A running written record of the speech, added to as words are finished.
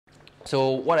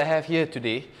So what I have here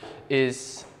today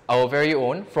is our very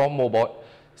own, from Mobot,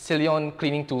 Silion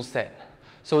cleaning tool set.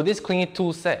 So this cleaning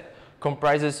tool set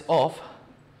comprises of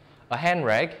a hand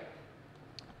rag,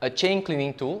 a chain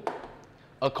cleaning tool,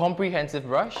 a comprehensive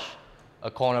brush, a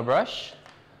corner brush,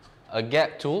 a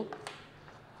gap tool,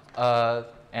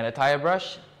 and a tire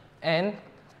brush, and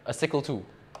a sickle tool.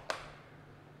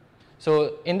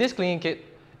 So in this cleaning kit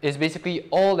is basically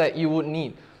all that you would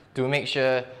need to make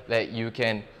sure that you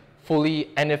can fully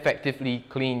and effectively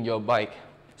clean your bike.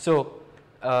 So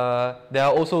there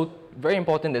are also, very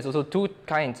important, there's also two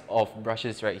kinds of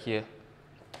brushes right here.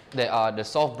 There are the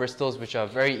soft bristles, which are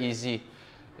very easy.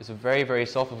 It's very, very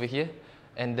soft over here.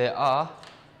 And there are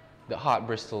the hard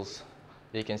bristles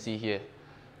that you can see here.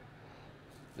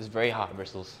 It's very hard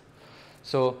bristles.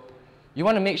 So you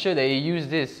want to make sure that you use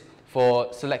this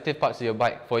for selective parts of your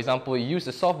bike. For example, you use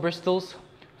the soft bristles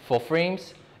for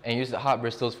frames and use the hard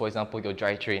bristles, for example, your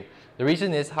drivetrain. The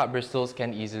reason is hard bristles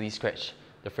can easily scratch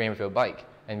the frame of your bike,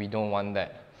 and we don't want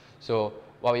that. So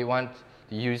what we want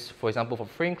to use, for example, for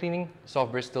frame cleaning,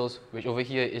 soft bristles, which over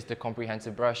here is the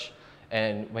comprehensive brush.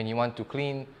 And when you want to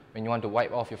clean, when you want to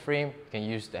wipe off your frame, you can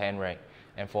use the hand rag.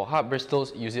 And for hard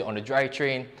bristles, use it on the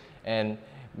drivetrain, and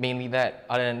mainly that.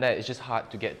 Other than that, it's just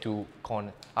hard to get to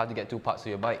parts of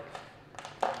your bike.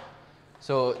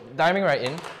 So diving right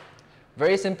in,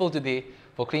 very simple today.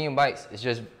 For cleaning bikes, it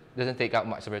just doesn't take up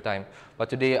much of your time. But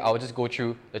today, I'll just go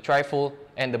through the trifold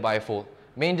and the bifold.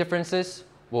 Main differences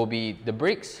will be the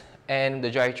brakes and the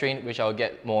drivetrain, which I'll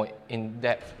get more in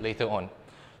depth later on.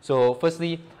 So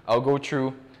firstly, I'll go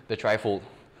through the trifold.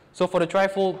 So for the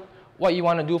trifold, what you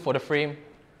want to do for the frame,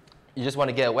 you just want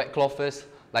to get a wet cloth first,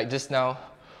 like just now,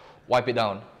 wipe it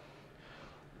down.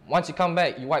 Once you come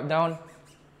back, you wipe down.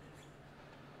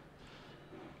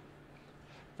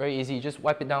 Very easy, just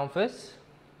wipe it down first.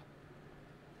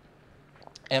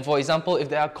 And for example, if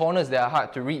there are corners that are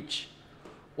hard to reach,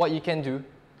 what you can do,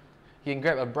 you can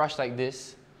grab a brush like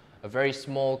this, a very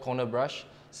small corner brush.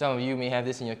 Some of you may have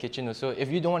this in your kitchen or so. If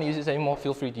you don't want to use this anymore,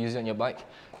 feel free to use it on your bike.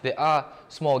 There are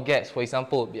small gaps, for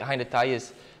example, behind the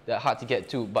tires that are hard to get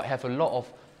to, but have a lot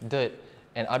of dirt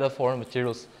and other foreign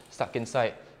materials stuck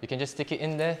inside. You can just stick it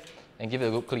in there and give it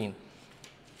a good clean.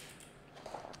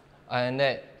 And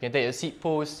that, you can take a seat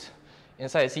post.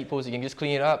 Inside the seat post, you can just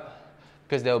clean it up,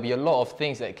 because there will be a lot of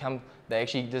things that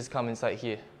actually just come inside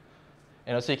here.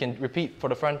 And also you can repeat for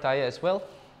the front tire as well.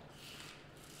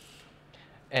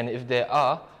 And if there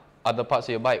are other parts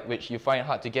of your bike which you find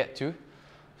hard to get to,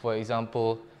 for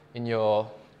example, near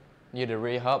the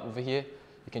rear hub over here,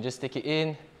 you can just stick it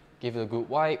in, give it a good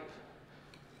wipe.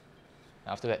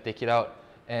 After that, take it out,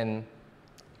 and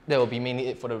that will be mainly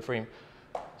it for the frame.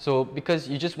 So because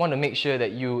you just want to make sure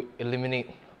that you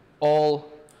eliminate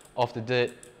all of the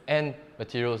dirt and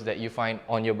materials that you find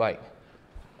on your bike.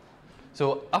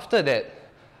 So after that,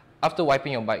 after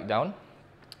wiping your bike down,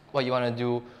 what you want to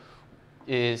do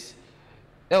is,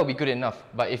 that will be good enough.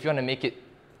 But if you want to make it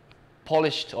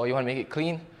polished or you want to make it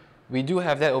clean, we do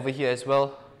have that over here as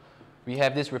well. We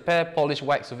have this repair polish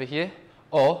wax over here,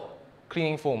 or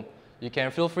cleaning foam. You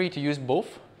can feel free to use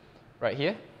both right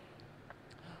here.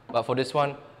 But for this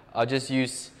one, I'll just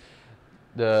use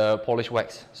the polish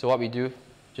wax. So what we do,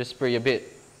 just spray a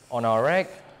bit on our rag.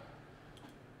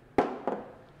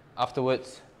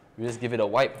 Afterwards, we just give it a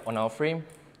wipe on our frame.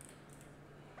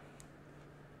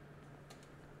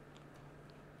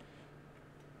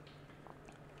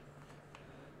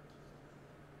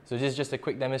 So this is just a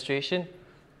quick demonstration.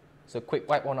 So a quick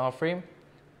wipe on our frame.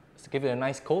 Just give it a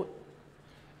nice coat.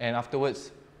 And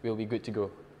afterwards, we'll be good to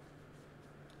go.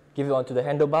 Give it onto the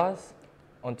handlebars,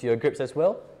 onto your grips as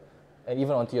well, and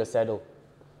even onto your saddle.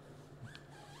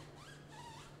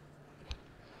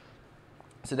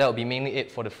 So that will be mainly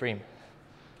it for the frame.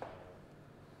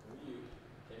 Can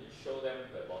you show them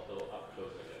the bottle up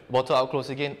close again? Bottle up close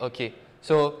again? Okay.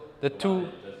 So the two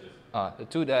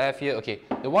that I have here, okay.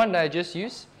 The one that I just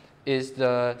used is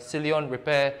the Silion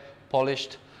Repair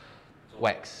Polished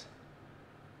Wax.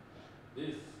 This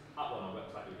is up on our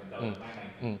website, you can download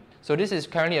 990. So this is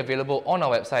currently available on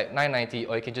our website, 990,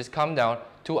 or you can just come down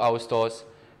to our stores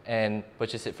and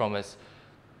purchase it from us.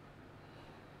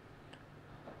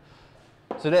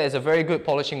 So that is a very good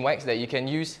polishing wax that you can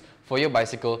use for your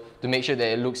bicycle to make sure that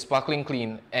it looks sparkling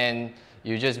clean, and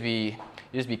you just be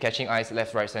catching eyes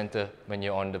left, right, center when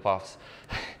you're on the paths.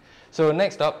 So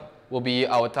next up will be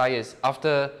our tires.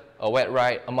 After a wet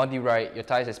ride, a muddy ride, your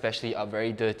tires especially are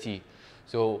very dirty.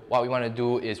 So what we want to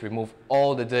do is remove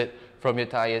all the dirt from your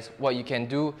tires. What you can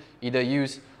do, either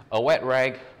use a wet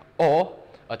rag or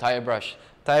a tire brush.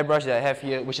 Tire brush that I have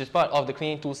here, which is part of the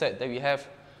cleaning tool set that we have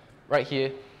right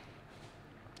here.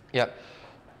 Yep.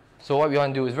 So what we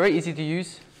want to do is very easy to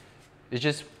use. It's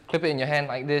just clip it in your hand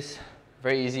like this,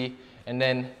 very easy. And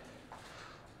then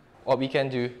what we can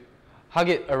do, hug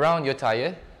it around your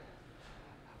tire.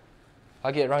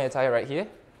 Hug it around your tire right here.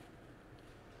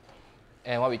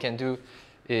 And what we can do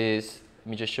is,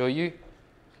 let me just show you.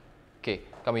 Okay,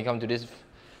 we come to this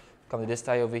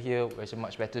tire over here, where's a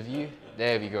much better view.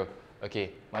 There we go.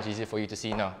 Okay, much easier for you to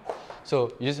see now.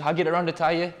 So you just hug it around the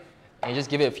tire and you just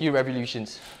give it a few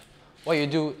revolutions. What you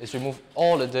do is remove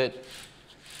all the dirt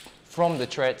from the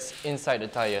treads inside the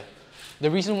tire. The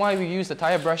reason why we use the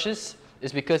tire brushes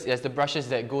is because it has the brushes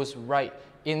that goes right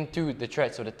into the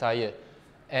treads of the tire.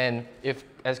 And if,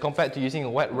 as compared to using a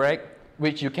wet rag,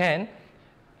 which you can,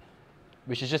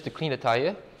 which is just to clean the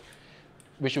tire,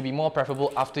 which will be more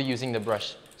preferable after using the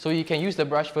brush. So you can use the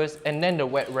brush first and then the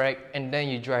wet rag and then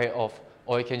you dry it off.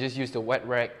 Or you can just use the wet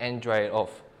rag and dry it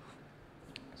off.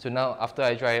 So now after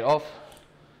I dry it off,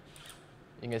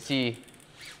 you can see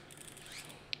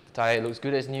the tire looks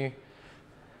good as new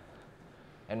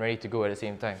and ready to go at the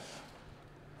same time.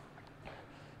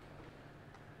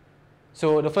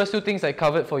 So the first two things I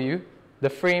covered for you, the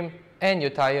frame and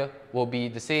your tire, will be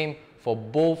the same for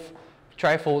both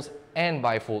trifolds and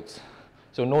bifolds.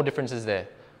 So no differences there.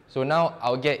 So now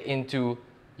I'll get into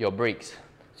your brakes.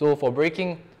 So for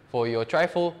braking, for your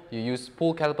trifold, you use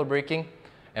pull caliper braking,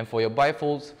 and for your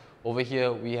bifolds, over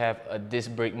here we have a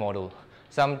disc brake model.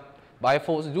 Some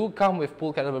bifolds do come with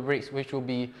pull caliper brakes, which will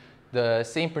be the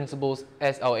same principles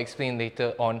as I'll explain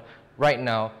later on right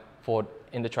now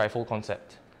in the trifold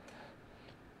concept.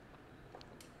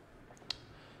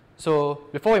 So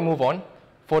before we move on,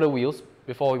 for the wheels,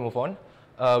 we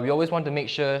always want to make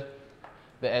sure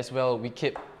that as well we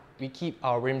keep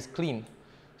our rims clean.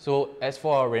 So as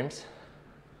for our rims,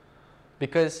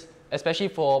 because especially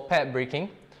for pad braking,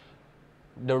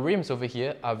 the rims over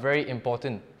here are very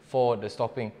important for the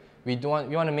stopping. We want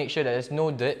to make sure that there's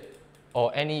no dirt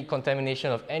or any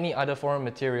contamination of any other foreign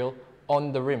material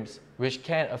on the rims, which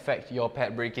can affect your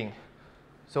pad braking.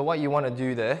 So what you want to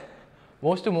do there,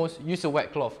 most use a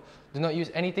wet cloth. Do not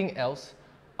use anything else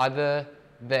other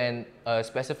than a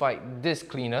specified disc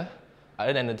cleaner,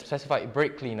 other than a specified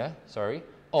brake cleaner, sorry,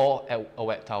 or a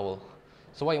wet towel.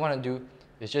 So what you want to do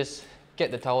is just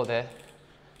get the towel there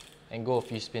and go a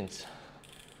few spins.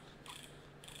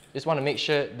 Just want to make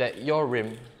sure that your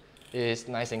rim is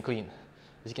nice and clean.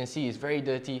 As you can see, it's very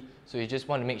dirty, so you just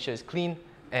want to make sure it's clean,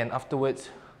 and afterwards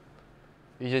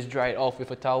you just dry it off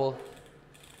with a towel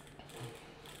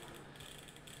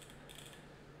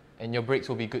and your brakes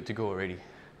will be good to go already.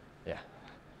 Yeah.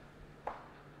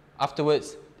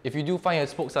 Afterwards, if you do find your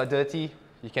spokes are dirty,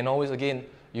 you can always again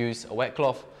use a wet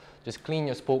cloth. Just clean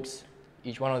your spokes,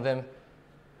 each one of them,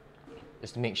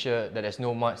 just to make sure that there's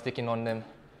no mud sticking on them.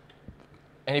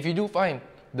 And if you do find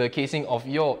the casing of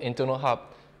your internal hub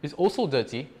is also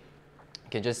dirty, you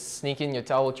can just sneak in your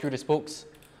towel through the spokes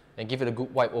and give it a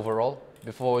good wipe overall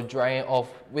before drying it off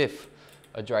with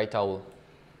a dry towel.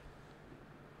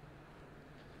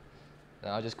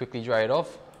 Now I'll just quickly dry it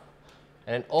off,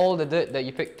 and then all the dirt that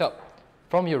you picked up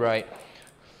from your ride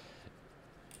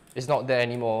is not there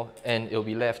anymore, and it'll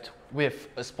be left with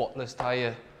a spotless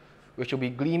tire, which will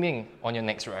be gleaming on your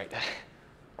next ride.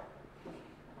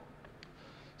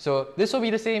 So this will be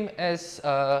the same as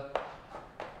the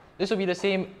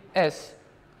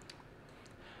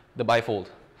bifold.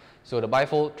 So the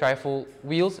bifold, trifold,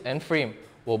 wheels and frame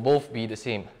will both be the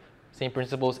same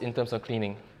principles in terms of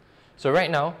cleaning. So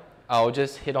right now, I'll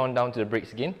just head on down to the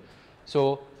brakes again.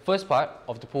 So first part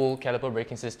of the pull caliper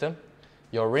braking system,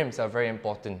 your rims are very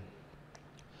important.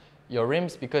 Your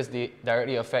rims, because they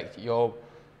directly affect your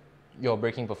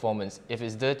braking performance. If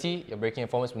it's dirty, your braking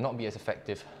performance will not be as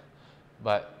effective.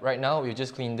 But right now, we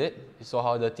just cleaned it. You saw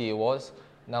how dirty it was.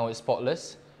 Now it's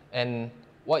spotless. And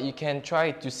what you can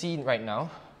try to see right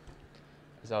now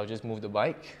is I'll just move the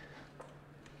bike.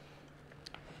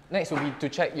 Next will be to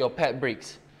check your pad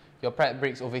brakes. Your pad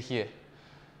brakes over here.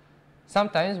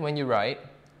 Sometimes when you ride,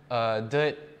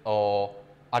 dirt or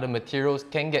other materials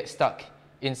can get stuck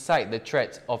inside the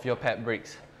treads of your pad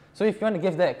brakes. So if you want to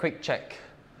give that a quick check,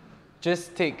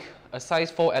 just take a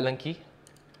size 4 Allen key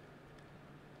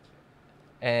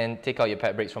and take out your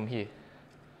pad brakes from here.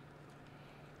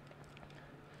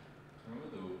 Remember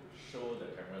to show the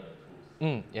camera the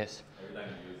tools. Yes. Every time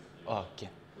you use it. Oh, okay.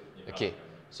 Okay.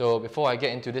 So before I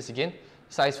get into this again,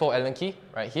 size 4 Allen key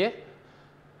right here.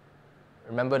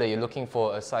 Remember that you're looking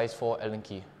for a size 4 Allen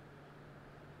key.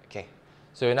 Okay.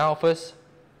 So now first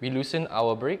we loosen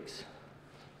our brakes,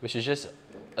 which is just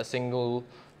a single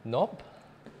knob.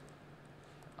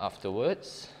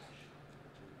 Afterwards,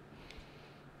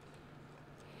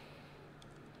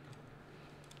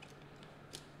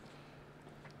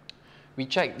 we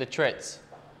check the treads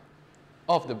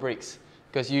of the brakes,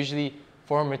 because usually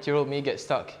foreign material may get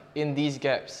stuck in these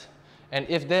gaps. And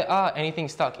if there are anything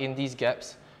stuck in these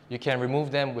gaps, you can remove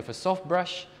them with a soft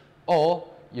brush or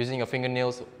using your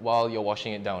fingernails while you're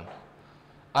washing it down.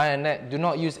 Other than that, do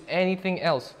not use anything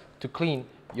else to clean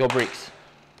your brakes.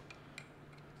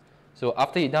 So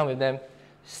after you're done with them,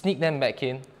 sneak them back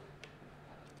in,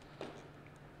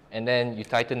 and then you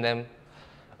tighten them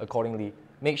accordingly.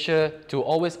 Make sure to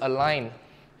always align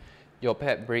your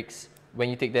pad brakes when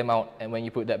you take them out and when you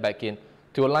put that back in.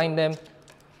 To align them,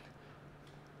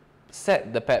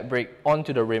 set the pad brake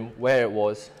onto the rim where it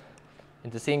was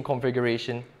in the same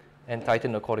configuration and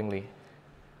tighten accordingly.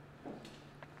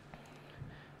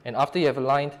 And after you have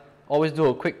aligned, always do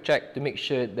a quick check to make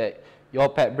sure that your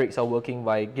pad brakes are working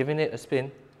by giving it a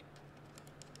spin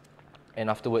and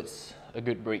afterwards a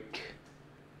good brake.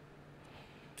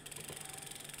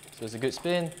 So it's a good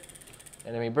spin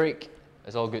and then we brake,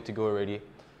 it's all good to go already.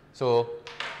 So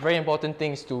very important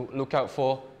things to look out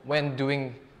for when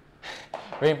doing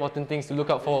very important things to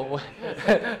look out for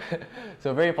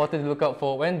so very important to look out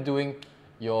for when doing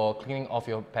your cleaning of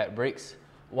your pad brakes.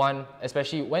 One,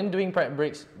 especially when doing pad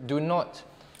brakes, do not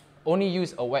only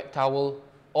use a wet towel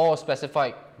or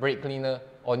specified brake cleaner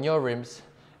on your rims,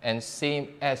 and same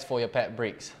as for your pad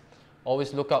brakes.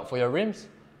 Always look out for your rims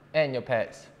and your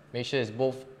pads. Make sure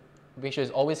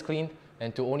it's always clean,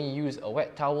 and to only use a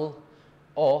wet towel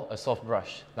or a soft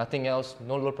brush. Nothing else,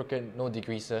 no lubricant, no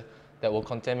degreaser that will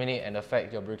contaminate and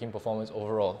affect your braking performance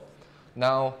overall.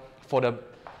 Now for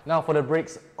the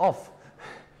brakes off.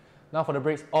 Now for the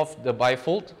brakes off the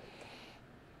bifold.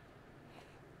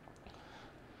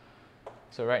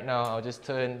 So right now I'll just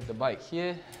turn the bike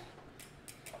here.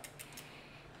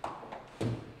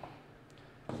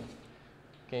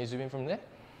 Can you zoom in from there?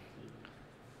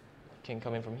 Can you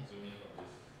come in from here?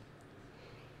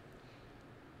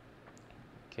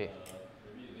 Okay.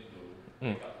 Maybe you need to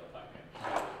pick up the bike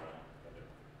and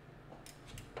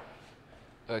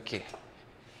around. Okay,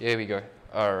 here we go.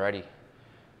 Alrighty.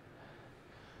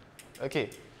 Okay,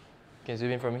 can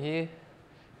zoom in from here.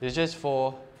 It's just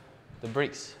for the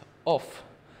brakes off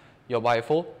your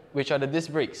bifold, which are the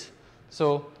disc brakes.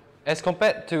 So as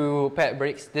compared to pad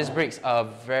brakes, disc brakes are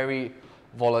very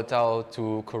volatile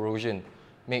to corrosion.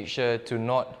 Make sure to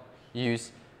not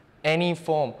use any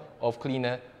form of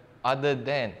cleaner other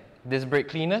than disc brake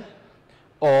cleaner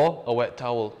or a wet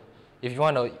towel. If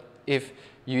you're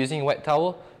using a wet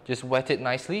towel, just wet it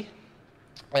nicely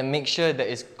and make sure that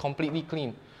it's completely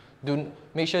clean.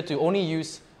 Make sure to only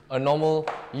use a normal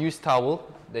used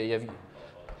towel that you have.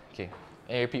 Okay,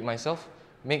 and I repeat myself.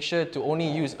 Make sure to only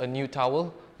use a new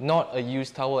towel, not a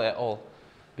used towel at all.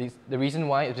 The reason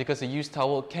why is because a used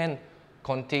towel can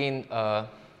contain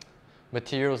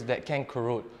materials that can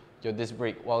corrode your disc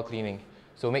brake while cleaning.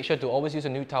 So make sure to always use a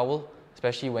new towel,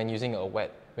 especially when you're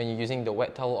using the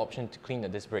wet towel option to clean the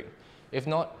disc brake. If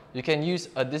not, you can use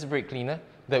a disc brake cleaner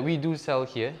that we do sell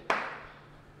here.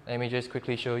 Let me just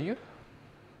quickly show you.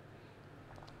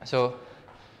 So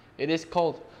it is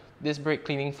called disc brake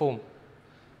cleaning foam.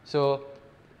 So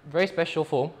very special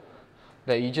foam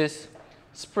that you just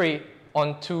spray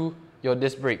onto your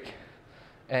disc brake.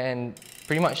 And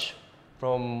pretty much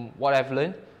from what I've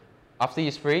learned, after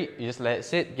you spray it, you just let it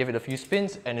sit, give it a few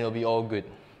spins, and it'll be all good.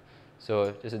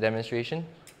 So just a demonstration.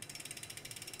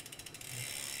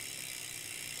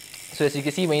 So as you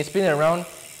can see, when you spin it around,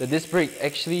 the disc brake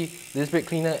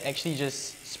cleaner actually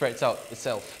just spreads out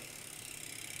itself.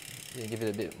 You give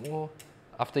it a bit more.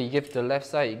 After you give the left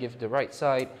side, you give the right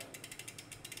side.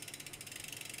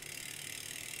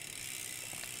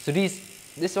 So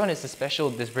this one is a special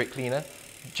disc brake cleaner,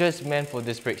 just meant for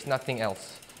disc brakes, nothing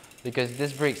else. Because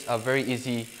disc brakes are very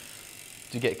easy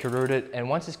to get corroded, and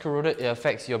once it's corroded, it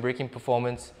affects your braking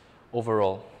performance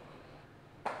overall.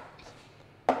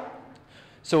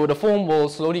 So the foam will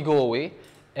slowly go away,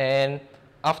 and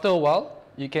after a while,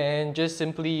 you can just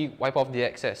simply wipe off the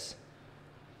excess.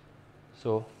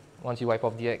 So once you wipe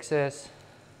off the excess,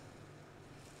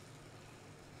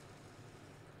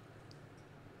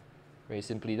 very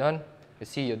simply done. You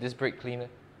see your disc brake cleaner,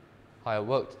 how it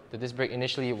worked. The disc brake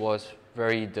initially was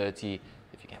very dirty,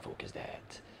 if you can focus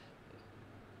that.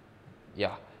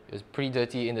 Yeah, it was pretty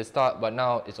dirty in the start, but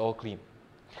now it's all clean.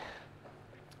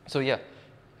 So yeah,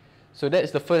 so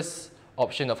that's the first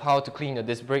option of how to clean a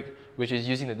disc brake, which is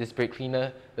using the disc brake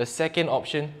cleaner. The second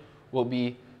option will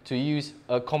be to use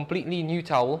a completely new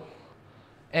towel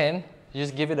and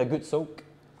just give it a good soak.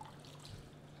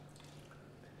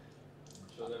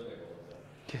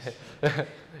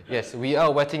 Yes, we are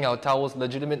wetting our towels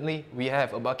legitimately. We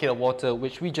have a bucket of water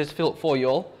which we just filled for you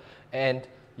all, and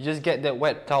you just get that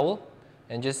wet towel,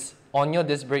 and just on your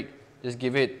disc brake, just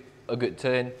give it a good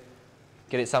turn,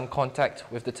 get it some contact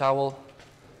with the towel.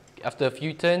 After a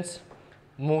few turns,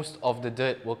 most of the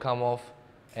dirt will come off,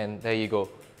 and there you go.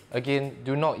 Again,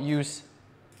 do not use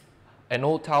an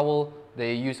old towel that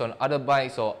you use on other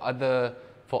bikes or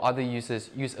for other uses.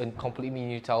 Use a completely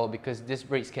new towel, because disc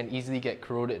brakes can easily get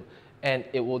corroded and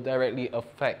it will directly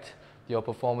affect your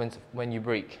performance when you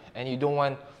brake, and you don't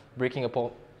want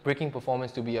braking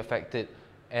performance to be affected.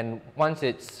 And once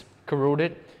it's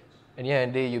corroded, at the end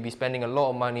of the day, you'll be spending a lot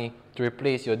of money to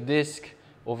replace your disc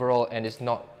overall, and it's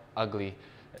not ugly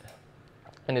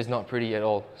and it's not pretty at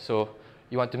all. So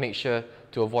you want to make sure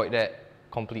to avoid that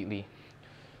completely.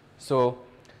 So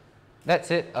that's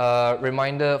it.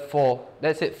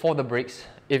 That's it for the brakes.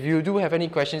 If you do have any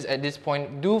questions at this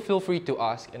point, do feel free to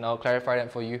ask and I'll clarify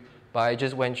that for you. But I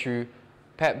just went through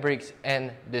pad brakes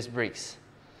and disc brakes.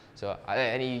 So are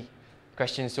there any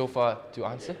questions so far to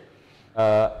answer?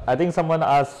 I think someone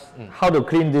asked how to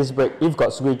clean disc brake if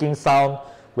got squeaking sound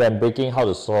when braking, how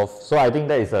to solve. So I think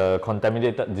that is a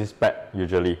contaminated disc pad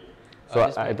usually.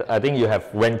 So I think you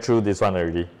have went through this one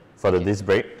already for the disc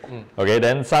brake. Okay,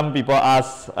 then some people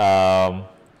ask,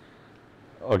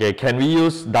 okay, can we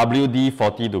use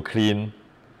WD-40 to clean?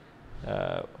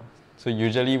 So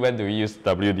usually when do we use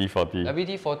WD-40?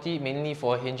 WD-40 mainly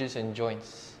for hinges and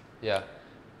joints. Yeah.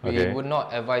 We would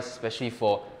not advise, especially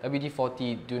for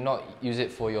WD-40, do not use it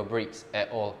for your brakes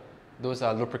at all. Those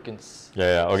are lubricants.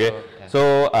 Okay.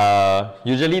 So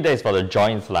usually that is for the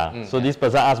joints lah. So this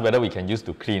person asked whether we can use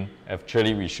to clean.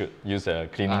 Actually, we should use a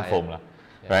cleaning foam lah.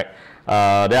 Right.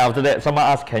 Then after that, someone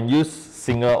asked, can use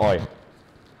Singer oil?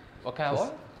 What kind of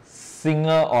oil?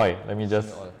 Singer oil. Let me just.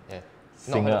 Singer oil. Yeah.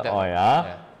 Singer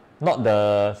oil. Not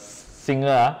the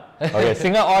singer. Okay,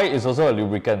 Singer oil is also a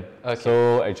lubricant.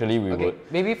 So actually we would.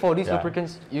 Maybe for these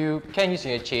lubricants, you can use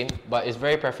in your chain, but it's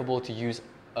very preferable to use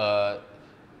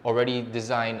already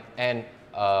designed and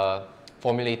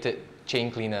formulated chain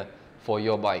cleaner for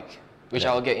your bike, which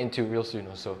I'll get into real soon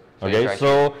also. Okay,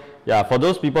 so yeah, for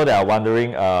those people that are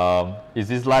wondering, is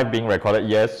this live being recorded?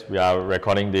 Yes, we are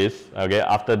recording this. Okay,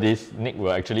 after this, Nick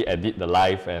will actually edit the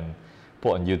live and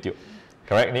put on YouTube.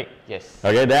 Correct, Nick? Yes.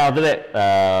 Okay, then after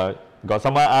that, got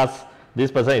someone asked, this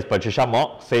person is Patricia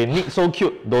Mock, say Nick so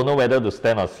cute, don't know whether to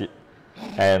stand or sit.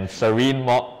 And Serene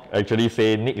Mock actually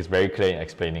say Nick is very clear in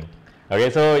explaining. Okay,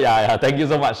 so yeah, thank you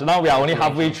so much. Now we are only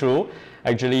halfway through.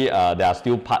 Actually, there are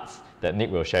still parts that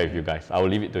Nick will share with you guys. I will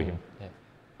leave it to him.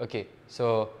 Okay,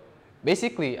 so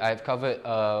basically I've covered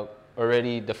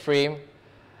already the frame,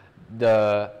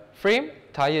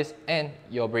 tires, and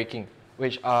your braking,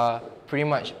 which are pretty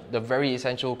much the very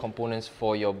essential components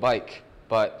for your bike.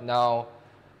 But now,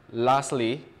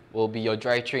 lastly, will be your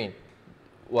drivetrain,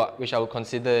 which I would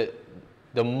consider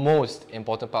the most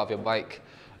important part of your bike,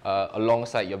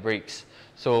 alongside your brakes.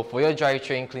 So for your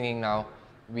drivetrain cleaning now,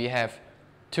 we have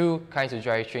two kinds of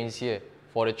drivetrains here.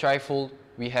 For the trifold,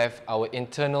 we have our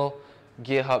internal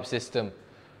gear hub system.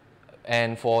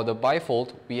 And for the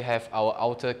bifold, we have our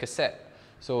outer cassette.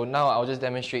 So now I'll just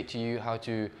demonstrate to you how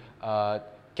to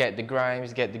get the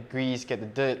grimes, get the grease, get the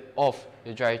dirt off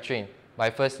your drivetrain. By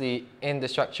firstly, in the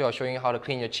structure, I'll show you how to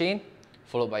clean your chain,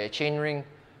 followed by your chain ring,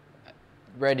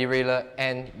 rear derailleur,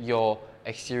 and your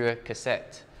exterior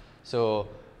cassette. So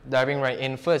diving right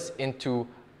in first into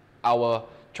our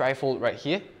trifold right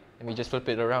here. Let me just flip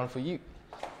it around for you.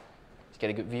 Let's get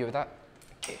a good view of that.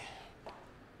 Okay.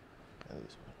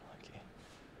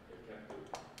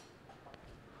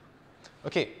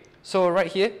 Okay, so right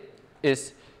here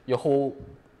is your whole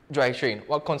drivetrain.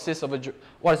 What does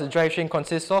the drivetrain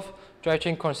consist of?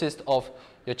 Drivetrain consists of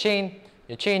your chain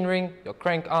ring, your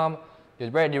crank arm,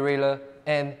 your rear derailleur,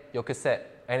 and your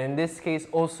cassette. And in this case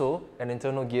also an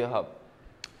internal gear hub.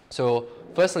 So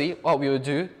firstly, what we will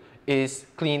do is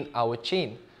clean our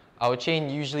chain. Our chain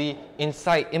usually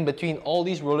in between all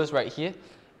these rollers right here,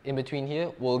 in between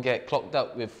here, will get clogged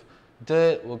up with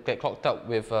dirt, will get clogged up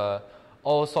with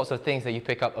all sorts of things that you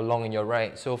pick up along in your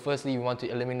ride. So firstly, we want to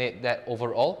eliminate that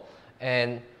overall.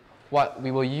 And what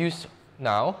we will use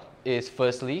now is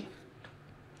firstly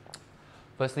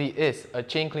is a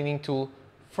chain cleaning tool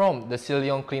from the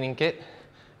Cilion cleaning kit.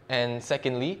 And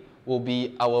secondly will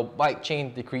be our bike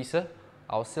chain decreaser,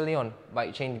 our Cilion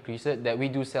bike chain decreaser that we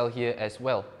do sell here as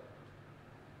well.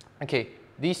 Okay,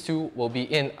 these two will be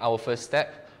in our first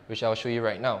step, which I'll show you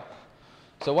right now.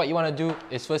 So what you want to do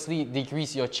is firstly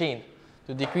decrease your chain.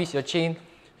 To decrease your chain,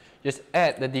 just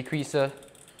add the decreaser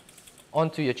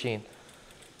onto your chain.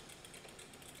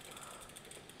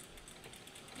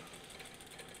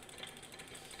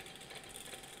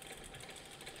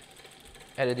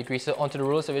 Add the decreaser onto the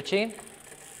rollers of your chain.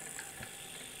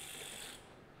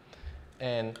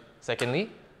 And secondly,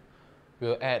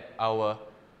 we'll add our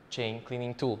chain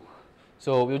cleaning tool.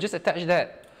 So we'll just attach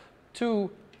that to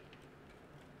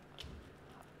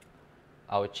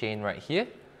our chain right here.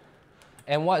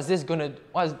 And what this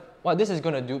is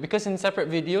gonna do, because in separate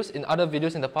videos, in other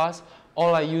videos in the past,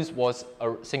 all I used was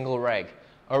a single rag.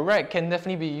 A rag can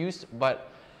definitely be used,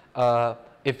 but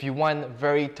if you want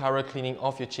very thorough cleaning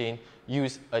of your chain,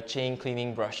 use a chain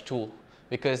cleaning brush tool,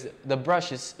 because the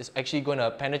brush is actually going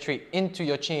to penetrate into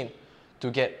your chain to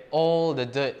get all the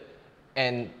dirt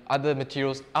and other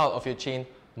materials out of your chain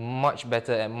much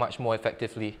better and much more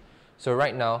effectively. So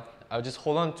right now, I'll just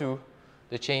hold on to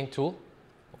the chain tool,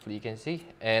 hopefully you can see,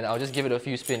 and I'll just give it a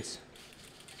few spins.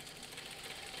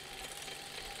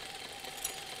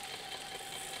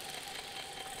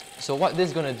 So what this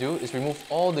is going to do is remove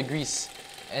all the grease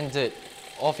and dirt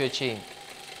off your chain.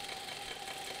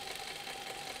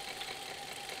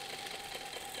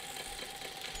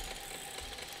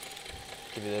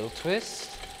 Give it a little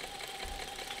twist.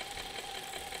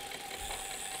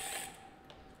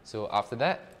 So after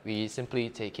that, we simply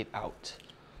take it out.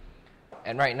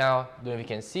 And right now, I don't know if you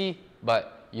can see,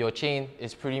 but your chain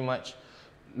is pretty much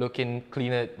looking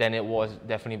cleaner than it was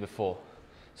definitely before.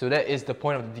 So that is the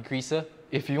point of the degreaser.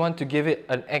 If you want to give it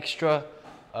an extra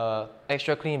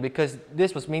clean, because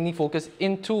this was mainly focused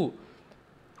into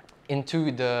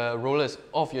the rollers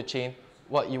of your chain,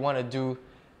 what you want to do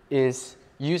is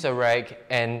use a rag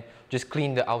and just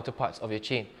clean the outer parts of your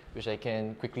chain, which I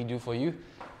can quickly do for you,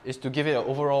 is to give it an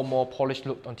overall more polished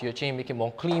look onto your chain, make it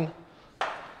more clean.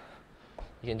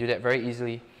 You can do that very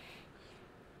easily.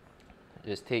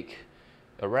 Just take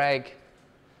a rag,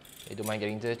 you don't mind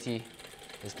getting dirty,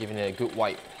 just giving it a good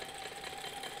wipe.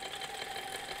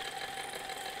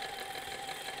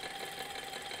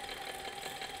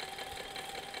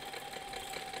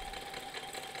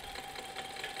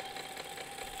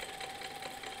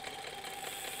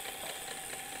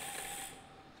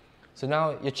 So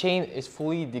now your chain is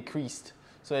fully decreased.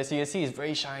 So as you can see, it's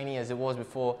very shiny as it was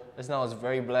before. Just now it's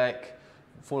very black,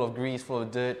 full of grease, full of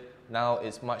dirt. Now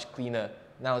it's much cleaner.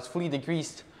 Now it's fully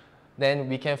decreased. Then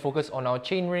we can focus on our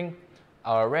chain ring,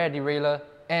 our rear derailleur,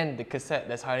 and the cassette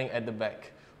that's hiding at the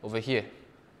back over here.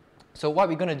 So what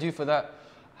we're going to do for that,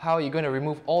 how you're going to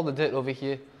remove all the dirt over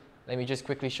here, let me just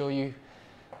quickly show you.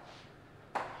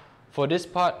 For this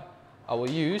part, I will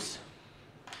use,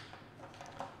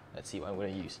 let's see what I'm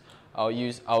going to use. I'll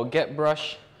use our get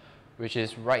brush, which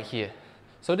is right here.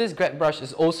 So this get brush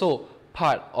is also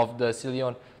part of the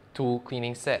Cilion tool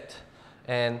cleaning set.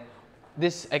 And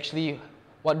this actually,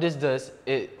 what this does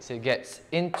is it gets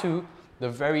into the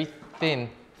very thin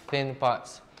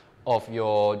parts of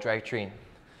your drivetrain.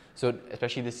 So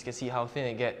especially this, you can see how thin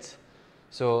it gets.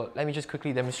 So let me just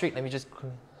quickly demonstrate. Let me just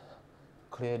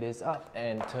clear this up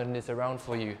and turn this around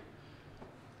for you.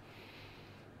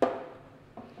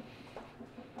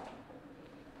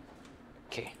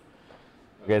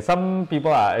 Okay, some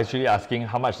people are actually asking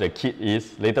how much the kit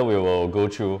is. Later we will go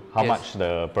through how much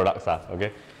the products are,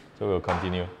 okay? So we'll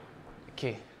continue.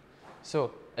 Okay,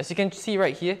 so as you can see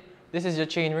right here, this is your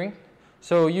chain ring.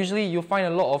 So usually you'll find a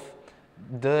lot of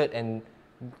dirt and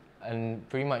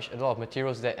pretty much a lot of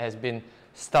materials that has been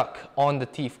stuck on the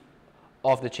teeth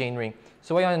of the chain ring.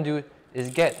 So what you want to do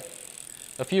is get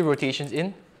a few rotations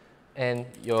in and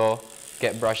your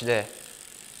get brush there.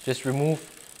 Just remove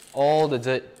all the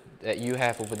dirt that you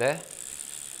have over there.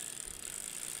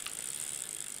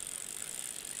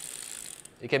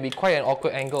 It can be quite an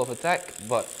awkward angle of attack,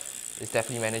 but it's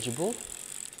definitely manageable.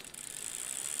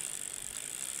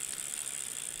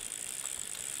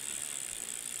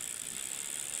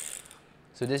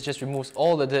 So this just removes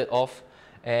all the dirt off,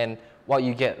 and what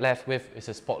you get left with is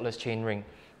a spotless chain ring.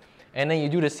 And then you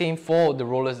do the same for the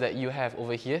rollers that you have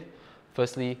over here.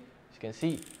 Firstly, as you can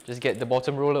see, just get the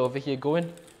bottom roller over here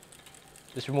going.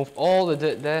 Just remove all the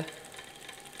dirt there,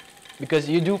 because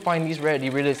you do find these rear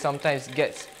derailleurs sometimes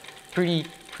gets pretty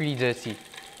dirty.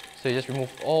 So you just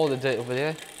remove all the dirt over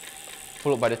there,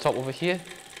 followed by the top over here.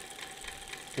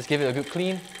 Just give it a good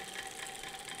clean,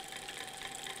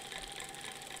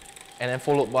 and then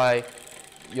followed by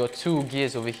your two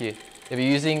gears over here. If you're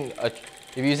using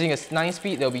a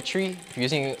 9-speed, there will be 3. If you're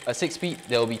using a 6-speed,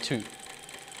 there will be 2.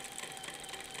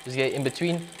 Just get in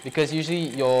between, because usually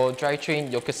your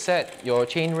drivetrain, your cassette, your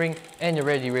chain ring, and your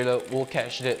rear derailleur will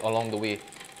catch dirt along the way.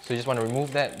 So you just want to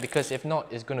remove that, because if not,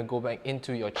 it's going to go back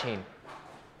into your chain.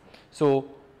 So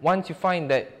once you find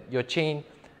that your chain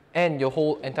and your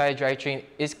whole entire drivetrain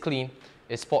is clean,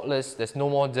 is spotless, there's no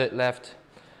more dirt left,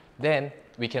 then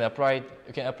you can apply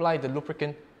the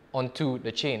lubricant onto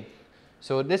the chain.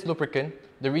 So this lubricant,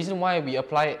 the reason why we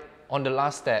apply it on the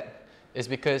last step is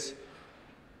because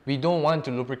we don't want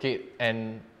to lubricate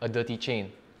a dirty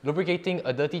chain. Lubricating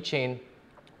a dirty chain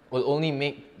will only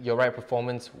make your ride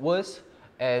performance worse,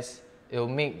 as it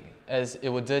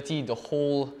will dirty the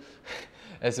whole,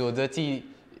 it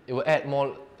will add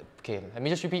more. Okay, let me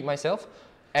just repeat myself.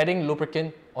 Adding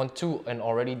lubricant onto an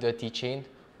already dirty chain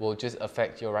will just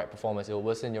affect your ride performance. It will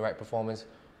worsen your ride performance.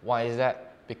 Why is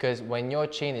that? Because when your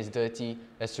chain is dirty,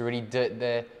 there's already dirt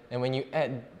there, and when you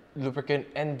add lubricant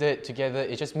and dirt together,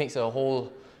 it just makes a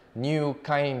whole new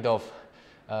kind of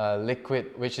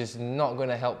liquid, which is not going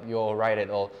to help your ride at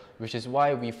all. Which is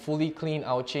why we fully clean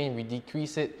our chain, we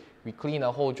decrease it, we clean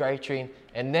our whole drivetrain,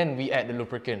 and then we add the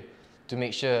lubricant to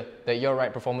make sure that your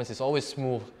ride performance is always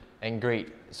smooth and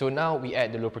great. So now we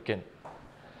add the lubricant.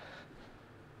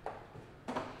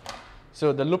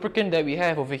 So the lubricant that we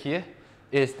have over here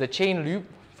is the chain lube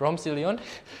from Cilion.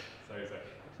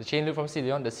 The chain lube from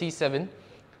Cilion, the C7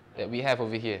 that we have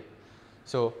over here.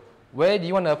 So where do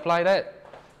you want to apply that?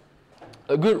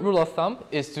 A good rule of thumb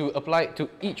is to apply it to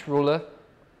each roller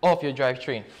of your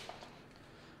drivetrain.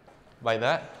 By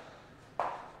that.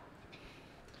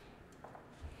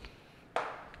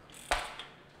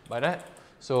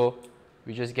 So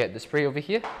we just get the spray over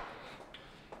here,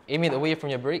 aim it away from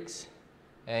your brakes,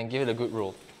 and give it a good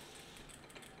roll.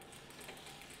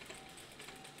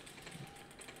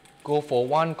 Go for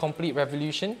one complete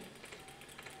revolution.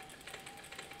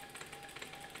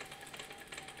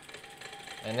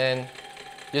 And then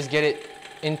just get it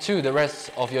into the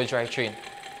rest of your drivetrain.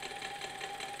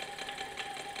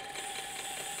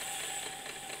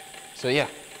 So yeah,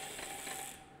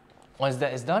 once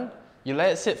that is done, you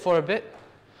let it sit for a bit.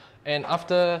 And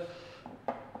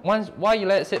why you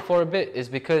let it sit for a bit is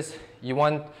because you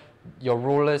want your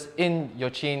rollers in your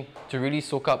chain to really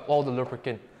soak up all the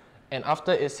lubricant. And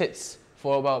after it sits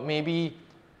for about maybe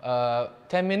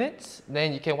 10 minutes,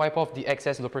 then you can wipe off the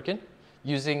excess lubricant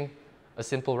using a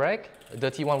simple rag. A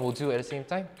dirty one will do at the same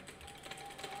time.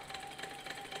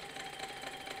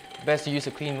 Best to use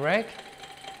a clean rag.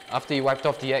 After you wiped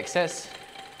off the excess,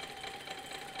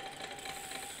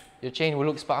 your chain will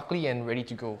look sparkly and ready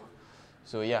to go.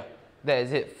 So yeah, that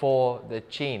is it for the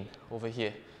chain over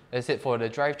here. That's it for the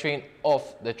drivetrain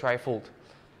of the trifold.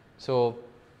 So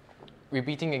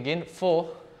repeating again, for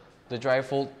the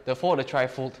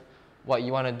trifold, what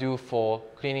you want to do for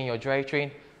cleaning your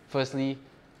drivetrain, firstly,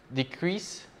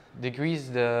 decrease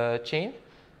the chain,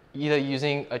 either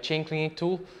using a chain cleaning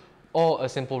tool or a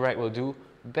simple rag will do.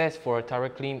 Best for a thorough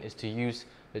clean is to use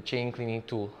the chain cleaning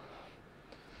tool.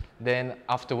 Then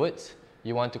afterwards,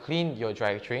 you want to clean your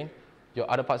drivetrain, your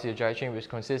other parts of your drivetrain, which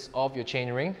consists of your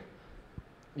chain ring,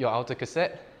 your outer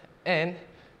cassette, and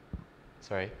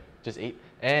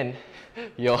and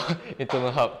your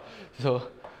internal hub. So,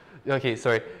 okay,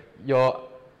 sorry, your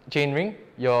chain ring,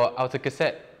 your outer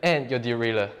cassette, and your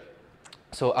derailleur.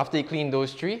 So after you clean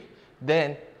those three,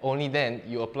 then only then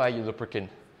you apply your lubricant.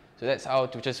 So that's how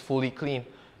to just fully clean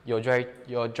your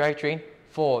drivetrain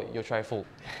for your trifold.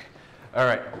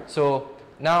 Alright, so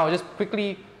now I'll just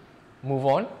quickly move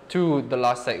on to the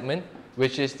last segment,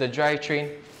 which is the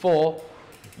drivetrain for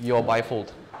your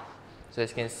bifold. So as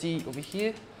you can see over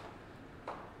here.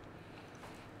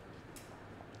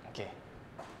 Okay.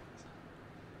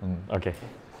 Okay.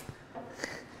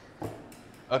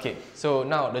 Okay, so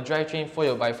now the drivetrain for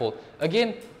your bifold.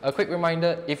 Again, a quick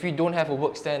reminder, if you don't have a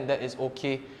work stand, that is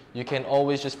okay. You can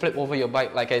always just flip over your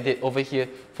bike like I did over here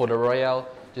for the Royale.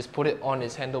 Just put it on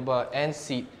its handlebar and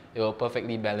seat. It will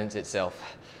perfectly balance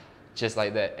itself. Just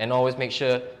like that. And always make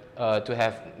sure to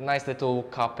have nice little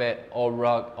carpet or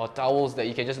rug or towels that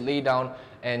you can just lay down,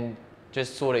 and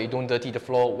just so that you don't dirty the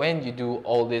floor when you do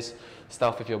all this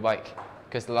stuff with your bike.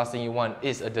 Because the last thing you want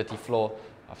is a dirty floor.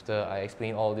 After I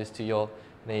explain all this to y'all,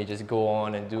 then you just go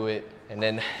on and do it, and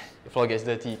then the floor gets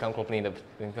dirty, you can't complain.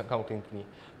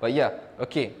 But yeah,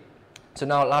 okay. So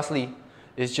now lastly,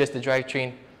 it's just the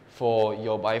drivetrain for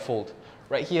your bifold.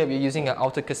 Right here, we're using an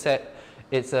outer cassette.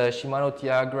 It's a Shimano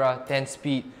Tiagra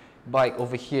 10-speed bike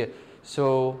over here.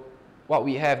 So what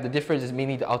we have, the difference is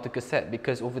mainly the outer cassette,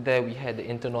 because over there we had the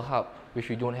internal hub, which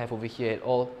we don't have over here at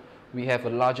all. We have a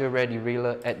larger rear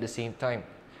derailleur at the same time.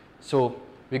 So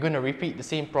we're going to repeat the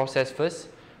same process first.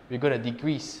 We're going to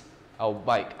decrease our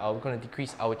bike, we're going to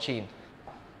decrease our chain.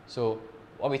 So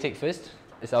what we take first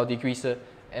is our degreaser,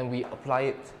 and we apply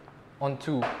it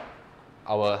onto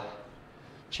our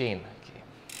chain. Okay.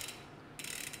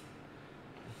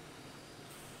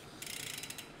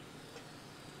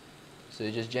 So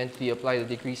you just gently apply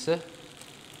the degreaser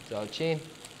to our chain.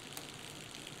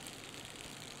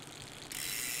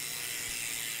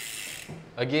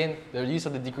 Again, the use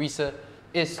of the degreaser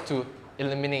is to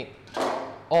eliminate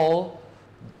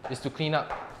is to clean up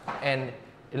and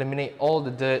eliminate all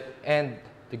the dirt and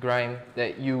the grime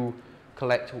that you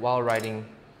collect while riding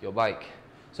your bike.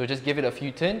 So just give it a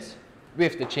few turns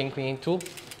with the chain cleaning tool.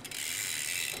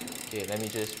 Okay, let me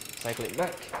just cycle it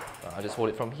back. I'll just hold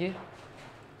it from here.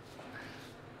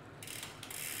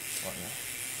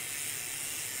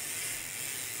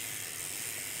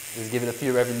 Just give it a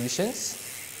few revolutions.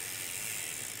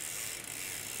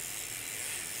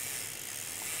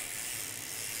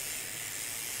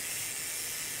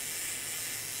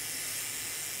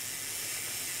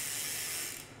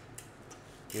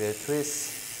 Give it a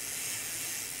twist.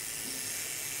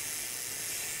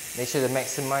 Make sure to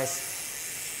maximize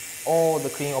all the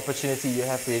cleaning opportunity you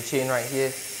have for your chain right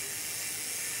here.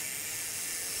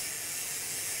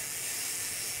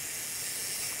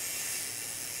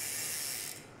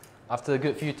 After a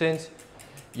good few turns,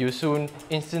 you soon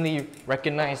instantly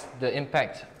recognize the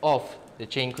impact of the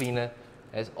chain cleaner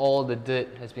as all the dirt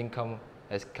has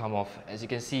come off. As you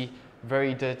can see,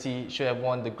 very dirty. Should have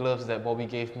worn the gloves that Bobby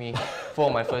gave me for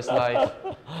my first live.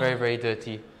 Very, very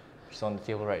dirty. It's on the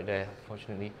table right there,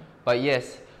 unfortunately. But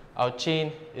yes, our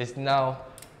chain is now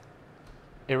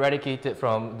eradicated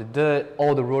from the dirt.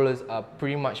 All the rollers are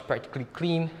pretty much practically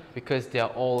clean because they are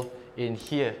all in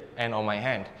here and on my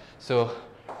hand. So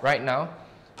right now,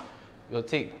 we'll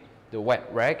take the wet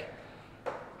rag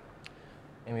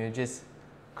and we'll just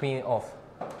clean it off.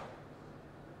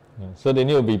 So they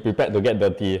need to be prepared to get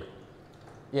dirty.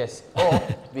 Yes, or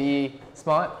be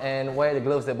smart and wear the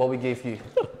gloves that Bobby gave you.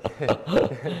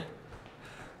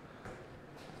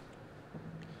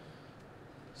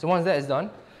 So once that is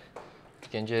done, you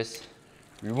can just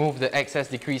remove the excess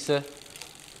degreaser.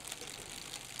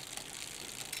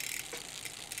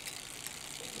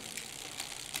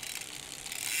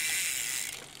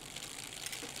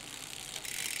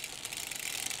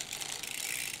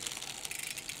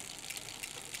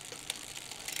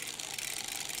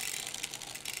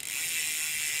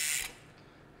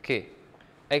 Okay,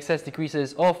 excess degreaser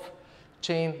is off.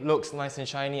 Chain looks nice and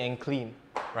shiny and clean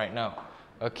right now.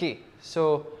 Okay,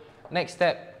 so next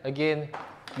step, again,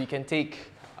 we can take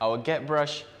our get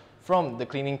brush from the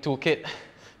cleaning toolkit.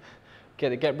 Get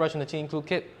the get brush from the cleaning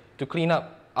toolkit to clean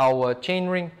up our chain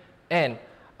ring and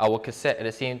our cassette at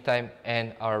the same time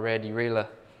and our rear derailleur.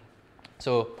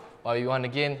 So while you want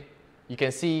again, you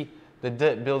can see the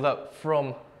dirt build up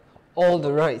from all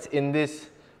the rides in this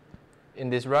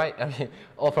ride. I mean,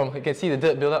 you can see the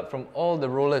dirt build up from all the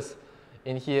rollers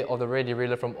in here or the rear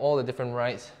derailleur from all the different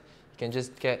rides. You can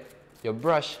just get your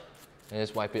brush and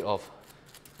just wipe it off.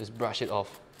 Just brush it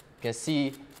off. You can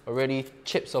see already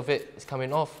chips of it is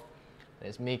coming off. And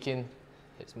it's making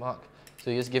its mark.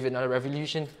 So you just give it another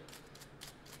revolution.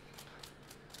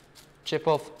 Chip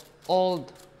off all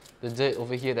the dirt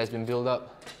over here that's been built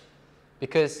up.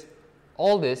 Because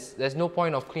all this, there's no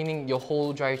point of cleaning your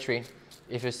whole drivetrain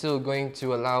if you're still going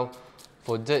to allow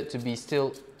for dirt to be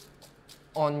still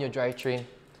on your drivetrain,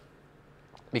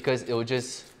 because it will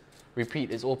just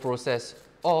repeat its old process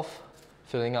of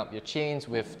filling up your chains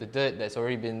with the dirt that's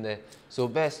already been there. So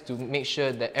best to make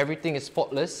sure that everything is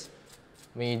spotless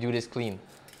when you do this clean.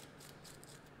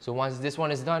 So once this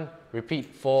one is done, repeat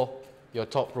for your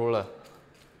top roller.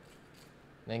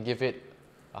 Then give it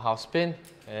a half spin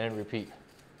and repeat.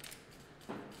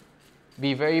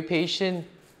 Be very patient,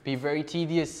 be very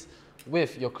tedious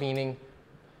with your cleaning.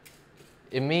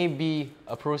 It may be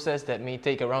a process that may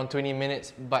take around 20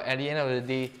 minutes, but at the end of the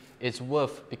day, it's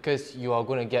worth because you are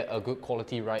going to get a good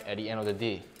quality ride at the end of the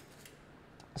day.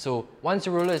 So once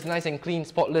your roller is nice and clean,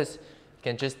 spotless, you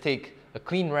can just take a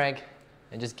clean rag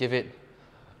and just give it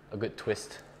a good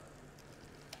twist.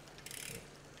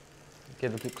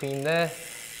 Give it a good clean there.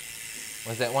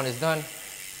 Once that one is done,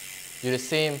 do the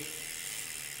same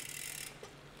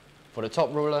for the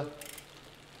top roller.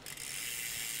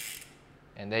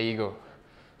 And there you go.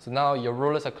 So now your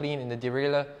rollers are clean in the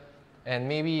derailleur, and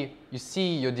maybe you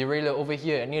see your derailleur over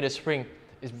here near the spring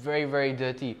is very, very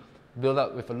dirty, built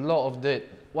up with a lot of dirt.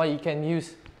 What you can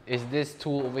use is this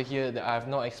tool over here that I have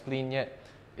not explained yet.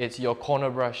 It's your corner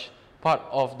brush, part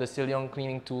of the Silion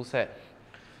cleaning tool set.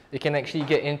 It can actually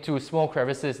get into small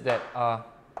crevices that are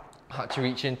hard to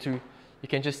reach into. You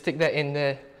can just stick that in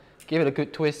there, give it a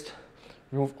good twist,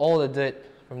 remove all the dirt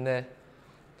from there,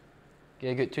 get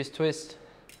a good twist,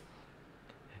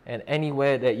 and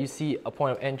anywhere that you see a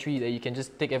point of entry that you can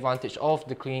just take advantage of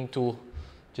the cleaning tool,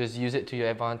 just use it to your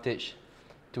advantage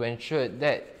to ensure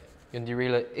that your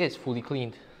derailleur is fully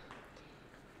cleaned.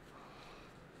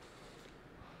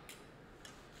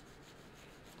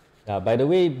 By the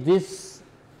way,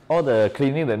 all the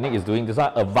cleaning that Nick is doing, this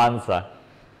one advanced.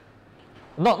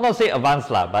 Not say advanced,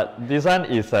 but this one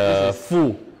is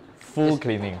full Full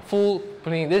cleaning. Full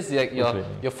cleaning. This is like your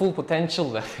cleaning. your full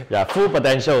potential. Yeah, full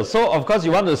potential. So of course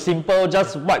you want to simple,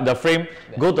 just wipe the frame,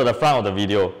 go to the front of the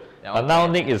video. Yeah, But now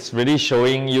Nick is really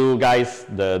showing you guys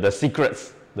the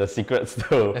secrets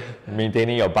to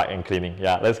maintaining your bike and cleaning.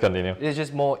 Yeah, let's continue. It's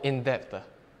just more in depth,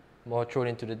 more thrown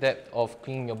into the depth of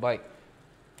cleaning your bike.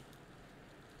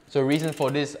 So reason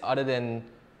for this, other than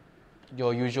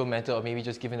your usual method of maybe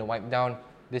just giving a wipe down,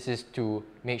 this is to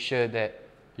make sure that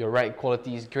your ride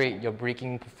quality is great, your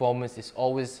braking performance is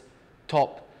always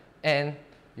top, and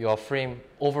your frame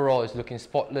overall is looking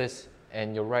spotless,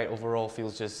 and your ride overall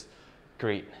feels just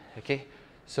great. Okay,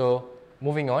 so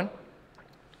moving on.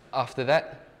 After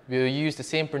that, we'll use the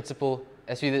same principle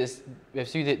as we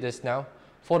did this now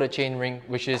for the chain ring,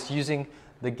 which is using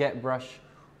the gap brush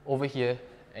over here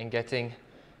and getting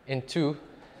into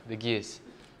the gears.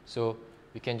 So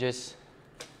we can just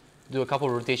do a couple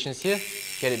of rotations here,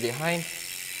 get it behind.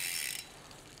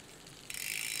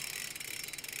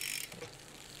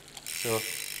 So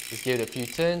just give it a few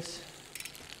turns.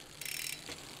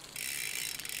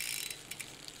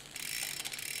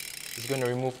 It's going to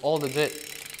remove all the dirt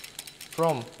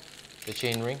from the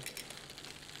chain ring.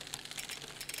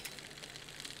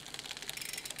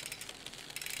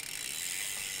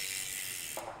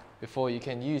 Before you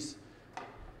can use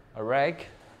a rag,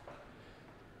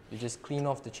 you just clean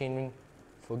off the chain ring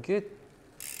for good.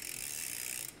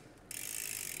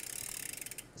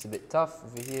 It's a bit tough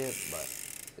over here, but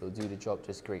it'll do the job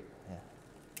just great. Yeah.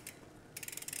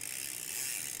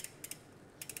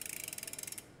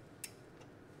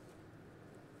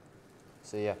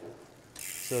 So yeah,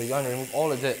 so you want to remove all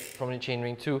the dirt from the chain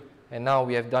ring too. And now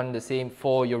we have done the same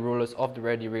for your rollers of the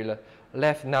rear derailleur.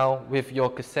 Left now with your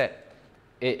cassette.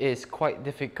 It is quite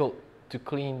difficult to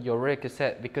clean your rear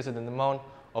cassette because of the amount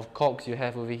of cogs you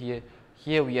have over here.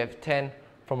 Here we have 10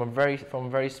 from a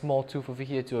very small tooth over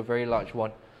here to a very large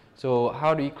one. So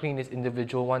how do you clean these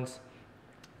individual ones?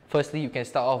 Firstly, you can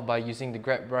start off by using the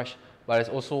grab brush, but there's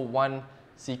also one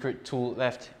secret tool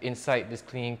left inside this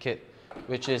cleaning kit,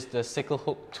 which is the sickle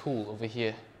hook tool over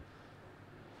here.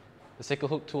 The sickle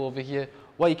hook tool over here,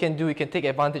 what you can do, you can take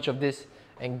advantage of this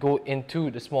and go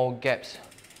into the small gaps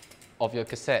of your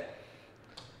cassette.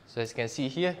 So as you can see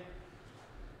here,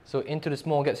 so into the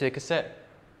small gaps of your cassette,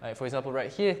 like for example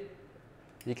right here,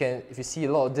 you can, if you see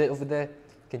a lot of dirt over there,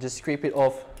 you can just scrape it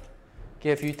off,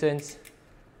 give a few turns,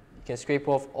 you can scrape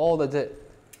off all the dirt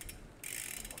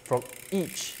from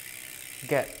each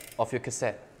gap of your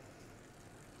cassette.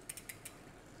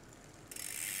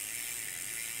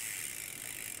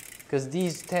 Because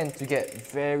these tend to get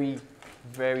very,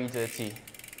 very dirty.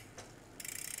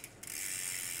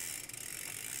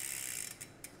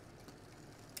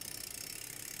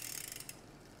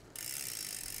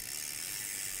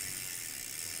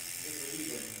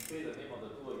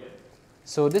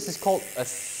 So this is called a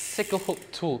sickle hook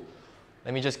tool.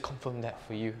 Let me just confirm that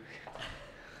for you.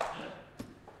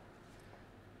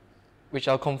 Which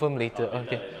I'll confirm later.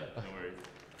 Okay. No worries.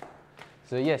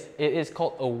 So yes, it is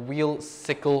called a wheel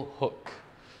sickle hook.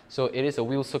 So it is a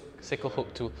wheel sickle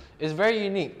hook tool. It's very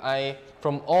unique.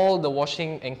 From all the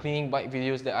washing and cleaning bike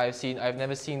videos that I've seen, I've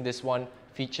never seen this one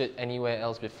featured anywhere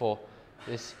else before.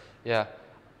 This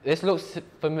looks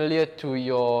familiar to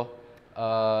your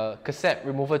cassette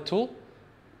remover tool,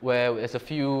 where there's a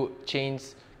few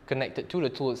chains connected to the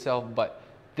tool itself, but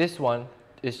this one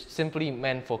is simply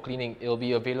meant for cleaning. It will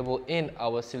be available in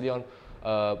our Silion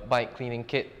bike cleaning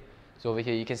kit. So over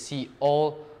here you can see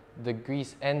all the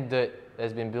grease and dirt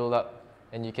that's been built up,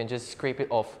 and you can just scrape it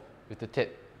off with the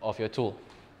tip of your tool.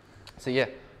 So yeah,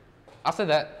 after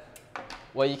that,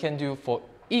 what you can do for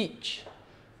each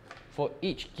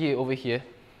gear over here,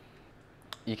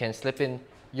 you can slip in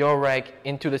your rag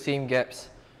into the same gaps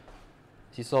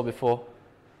as you saw before,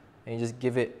 and you just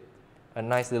give it a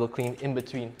nice little clean in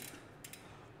between.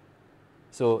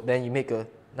 So then you make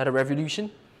another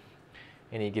revolution,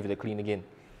 and you give it a clean again.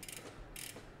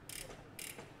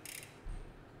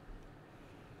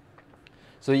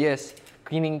 So yes,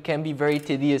 cleaning can be very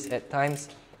tedious at times,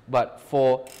 but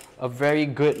for a very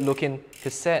good looking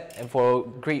cassette and for a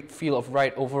great feel of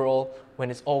ride overall,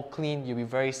 when it's all clean, you'll be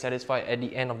very satisfied at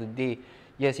the end of the day.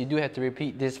 Yes, you do have to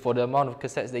repeat this for the amount of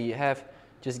cassettes that you have.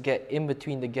 Just get in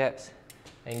between the gaps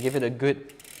and give it a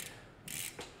good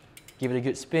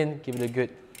spin, give it a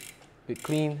good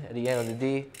clean. At the end of the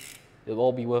day, it'll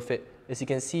all be worth it. As you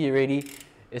can see already,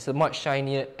 it's a much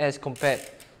shinier as compared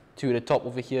to the top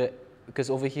over here, because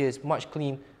over here is much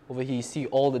clean. Over here you see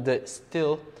all the dirt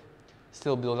still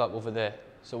build up over there.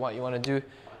 So what you want to do,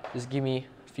 just give me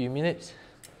a few minutes.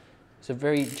 It's a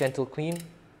very gentle clean.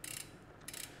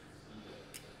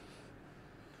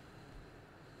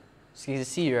 So you can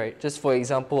see, right, just for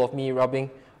example of me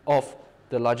rubbing off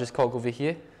the largest cog over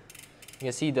here, you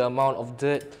can see the amount of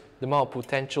dirt, the amount of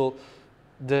potential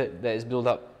dirt that is built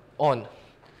up on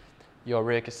your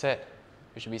rear cassette,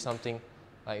 which should be something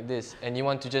like this. And you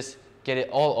want to just get it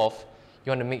all off.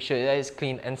 You want to make sure that it's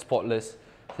clean and spotless.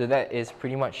 So that is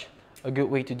pretty much a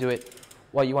good way to do it.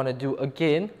 What you want to do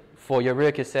again for your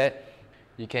rear cassette,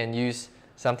 you can use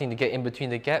something to get in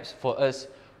between the gaps. For us,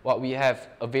 what we have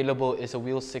available is a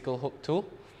wheel sickle hook tool,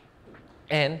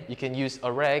 and you can use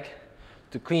a rag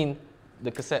to clean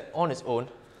the cassette on its own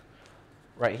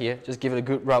right here. Just give it a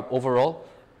good rub overall,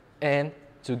 and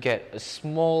to get a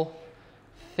small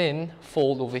thin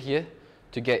fold over here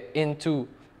to get into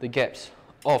the gaps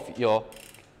of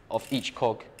each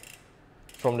cog,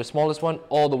 from the smallest one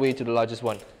all the way to the largest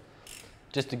one,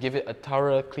 just to give it a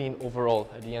thorough clean overall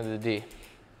at the end of the day.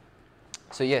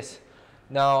 So yes,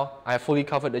 now I have fully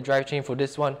covered the drivetrain for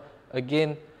this one.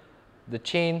 Again, the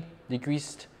chain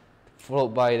degreased, followed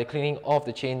by the cleaning of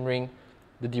the chain ring,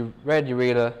 the rear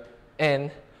derailleur,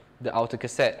 and the outer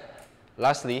cassette.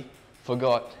 Lastly,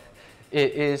 forgot,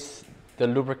 it is the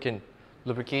lubrication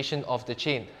of the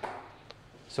chain.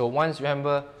 So once,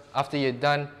 remember, after you're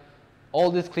done all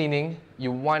this cleaning,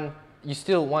 you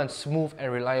still want smooth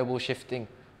and reliable shifting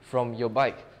from your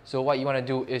bike. So what you want to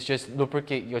do is just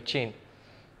lubricate your chain.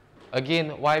 Again,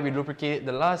 why we lubricate it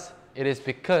the last? It is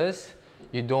because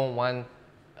you don't want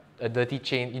a dirty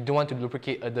chain. You don't want to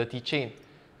lubricate a dirty chain.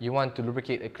 You want to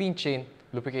lubricate a clean chain.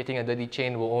 Lubricating a dirty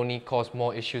chain will only cause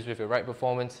more issues with your ride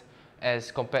performance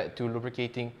as compared to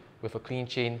lubricating with a clean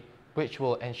chain, which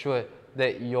will ensure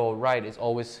that your ride is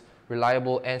always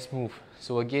reliable and smooth.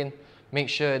 So again, make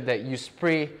sure that you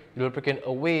spray your lubricant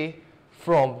away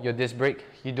from your disc brake.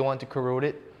 You don't want to corrode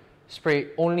it. Spray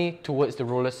only towards the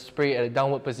rollers. Spray at a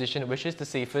downward position, which is the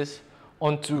safest,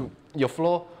 onto your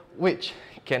floor, which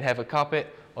can have a carpet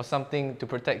or something to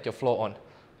protect your floor on.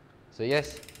 So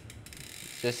yes,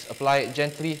 just apply it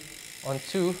gently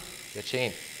onto your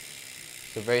chain.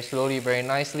 So very slowly, very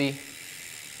nicely.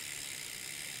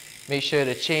 Make sure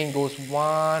the chain goes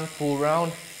one full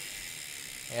round,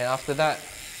 and after that,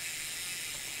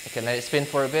 you can let it spin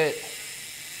for a bit,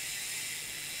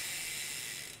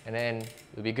 and then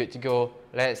you'll be good to go.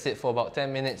 Let it sit for about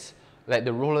 10 minutes. Let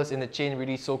the rollers in the chain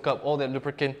really soak up all that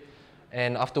lubricant,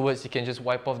 and afterwards you can just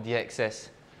wipe off the excess.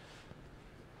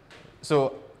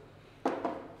 So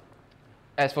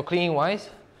as for cleaning wise,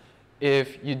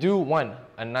 if you do want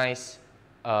a nice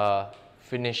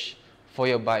finish for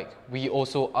your bike, we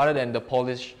also, other than the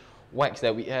polish wax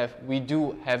that we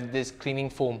do have this cleaning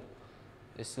foam,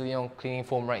 this silicone cleaning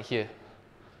foam right here.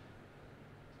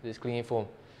 This cleaning foam.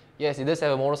 Yes, it does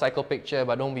have a motorcycle picture,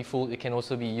 but don't be fooled, it can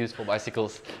also be used for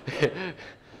bicycles.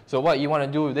 So what you want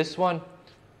to do with this one,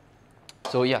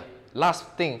 so yeah, last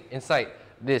thing inside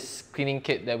this cleaning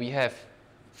kit that we have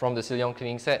from the silicone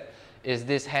cleaning set is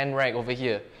this hand rag over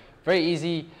here. Very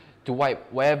easy to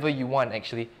wipe wherever you want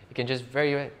actually. You can just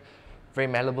very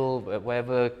malleable,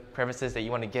 whatever crevices that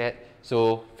you want to get.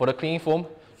 So for the cleaning foam,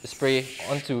 just spray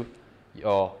onto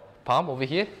your palm over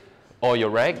here, or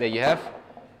your rag that you have,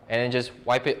 and then just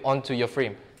wipe it onto your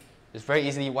frame. Just very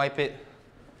easily wipe it,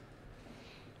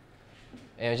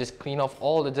 and just clean off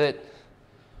all the dirt,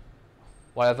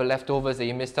 whatever leftovers that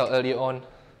you missed out earlier on,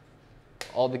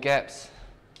 all the gaps.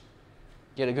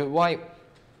 Get a good wipe,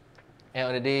 and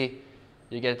on the day,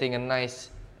 you're getting a nice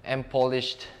and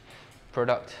polished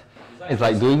product. It's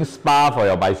like doing spa for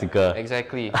your bicycle.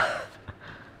 Exactly.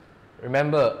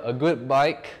 Remember, a good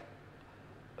bike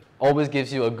always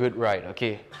gives you a good ride,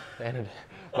 okay?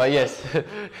 But yes,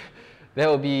 that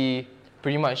will be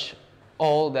pretty much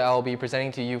all that I'll be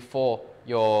presenting to you for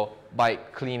your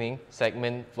bike cleaning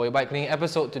segment, for your bike cleaning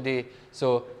episode today.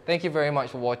 So thank you very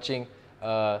much for watching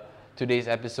today's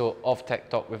episode of Tech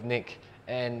Talk with Nick,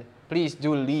 and please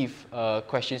do leave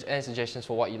questions and suggestions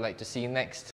for what you'd like to see next.